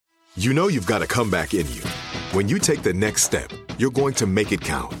You know you've got a comeback in you. When you take the next step, you're going to make it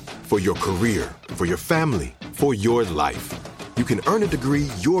count for your career, for your family, for your life. You can earn a degree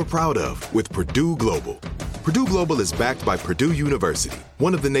you're proud of with Purdue Global. Purdue Global is backed by Purdue University,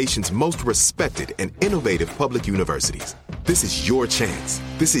 one of the nation's most respected and innovative public universities. This is your chance.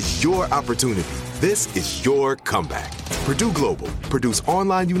 This is your opportunity. This is your comeback. Purdue Global, Purdue's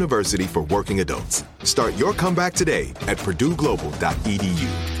online university for working adults. Start your comeback today at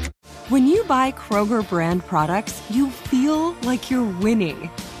purdueglobal.edu. When you buy Kroger brand products, you feel like you're winning.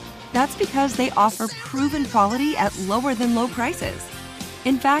 That's because they offer proven quality at lower than low prices.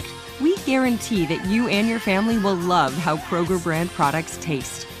 In fact, we guarantee that you and your family will love how Kroger brand products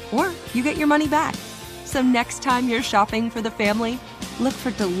taste, or you get your money back. So next time you're shopping for the family, look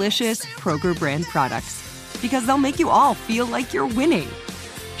for delicious Kroger brand products, because they'll make you all feel like you're winning.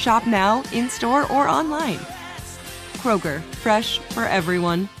 Shop now, in-store, or online. Kroger, fresh for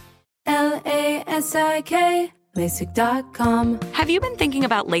everyone. LASIK, LASIK.com. Have you been thinking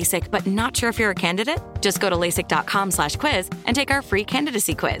about LASIK but not sure if you're a candidate? Just go to LASIK.com/quiz and take our free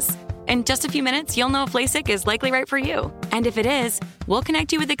candidacy quiz. In just a few minutes, you'll know if LASIK is likely right for you. And if it is, we'll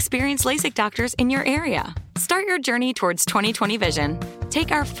connect you with experienced LASIK doctors in your area. Start your journey towards 20/20 vision.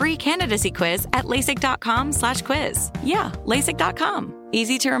 Take our free candidacy quiz at LASIK.com/quiz. Yeah, LASIK.com.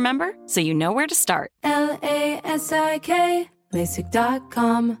 Easy to remember, so you know where to start. LASIK,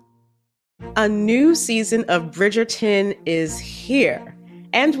 LASIK.com. A new season of Bridgerton is here.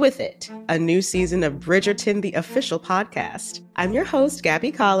 And with it, a new season of Bridgerton, the official podcast. I'm your host,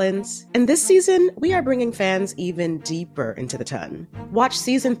 Gabby Collins, and this season, we are bringing fans even deeper into the ton. Watch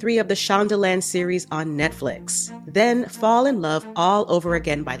season 3 of the Shondaland series on Netflix. Then fall in love all over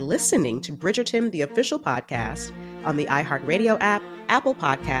again by listening to Bridgerton, the official podcast, on the iHeartRadio app, Apple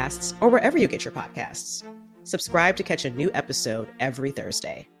Podcasts, or wherever you get your podcasts. Subscribe to catch a new episode every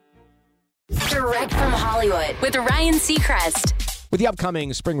Thursday. Direct from Hollywood with Ryan Seacrest. With the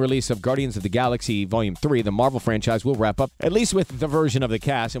upcoming spring release of Guardians of the Galaxy Volume 3, the Marvel franchise will wrap up, at least with the version of the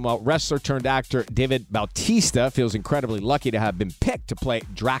cast. And while wrestler-turned-actor David Bautista feels incredibly lucky to have been picked to play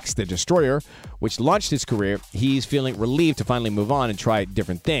Drax the Destroyer, which launched his career, he's feeling relieved to finally move on and try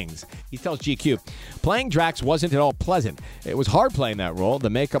different things. He tells GQ, "Playing Drax wasn't at all pleasant. It was hard playing that role. The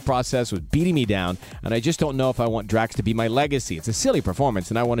makeup process was beating me down, and I just don't know if I want Drax to be my legacy. It's a silly performance,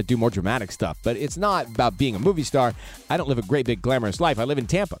 and I want to do more dramatic stuff. But it's not about being a movie star. I don't live a great big glamorous life. I live in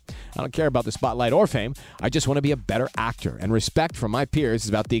Tampa. I don't care about the spotlight or fame. I just want to be a better actor, and respect from my peers is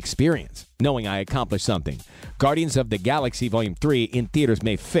about the experience, knowing I accomplished something." Guardians of the Galaxy Volume 3 in theaters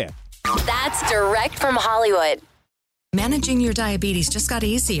May 5th. That's direct from Hollywood. Managing your diabetes just got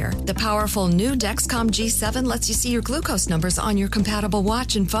easier. The powerful new Dexcom G7 lets you see your glucose numbers on your compatible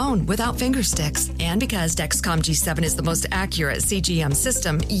watch and phone without finger sticks. And because Dexcom G7 is the most accurate CGM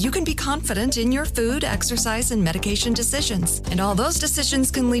system, you can be confident in your food, exercise, and medication decisions. And all those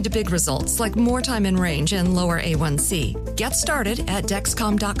decisions can lead to big results, like more time in range and lower A1C. Get started at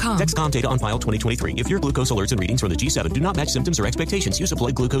Dexcom.com. Dexcom data on file 2023. If your glucose alerts and readings from the G7 do not match symptoms or expectations, use a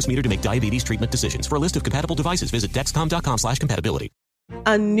blood glucose meter to make diabetes treatment decisions. For a list of compatible devices, visit Dexcom.com/compatibility.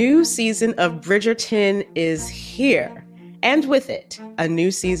 A new season of Bridgerton is here. And with it, a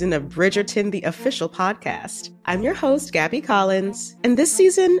new season of Bridgerton, the official podcast. I'm your host, Gabby Collins, and this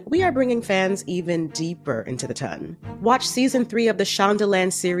season, we are bringing fans even deeper into the ton. Watch season 3 of the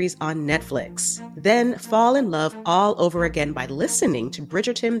Shondaland series on Netflix. Then fall in love all over again by listening to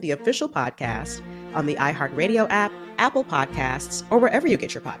Bridgerton, the official podcast, on the iHeartRadio app, Apple Podcasts, or wherever you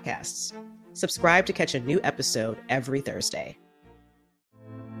get your podcasts. Subscribe to catch a new episode every Thursday.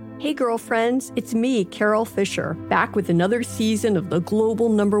 Hey girlfriends, it's me, Carol Fisher, back with another season of the global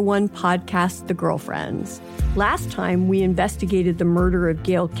 #1 podcast, The Girlfriends. Last time, we investigated the murder of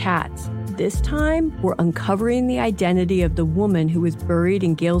Gail Katz. This time, we're uncovering the identity of the woman who was buried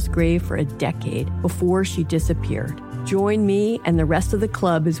in Gail's grave for a decade before she disappeared. Join me and the rest of the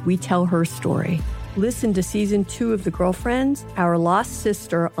club as we tell her story. Listen to Season 2 of The Girlfriends, Our Lost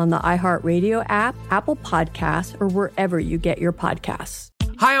Sister on the iHeartRadio app, Apple Podcasts, or wherever you get your podcasts.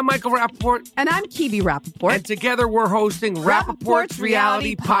 Hi, I'm Michael Rappaport. And I'm Kibi Rappaport. And together we're hosting Rappaport's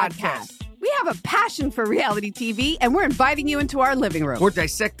Reality Podcast. We have a passion for reality TV, and we're inviting you into our living room. We're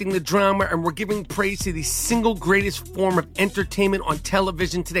dissecting the drama, and we're giving praise to the single greatest form of entertainment on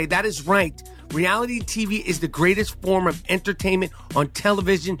television today. That is right. Reality TV is the greatest form of entertainment on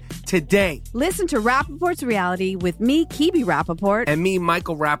television today. Listen to Rappaport's Reality with me, Kibi Rappaport. And me,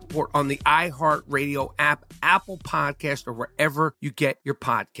 Michael Rappaport, on the iHeartRadio app, Apple Podcast, or wherever you get your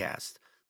podcast.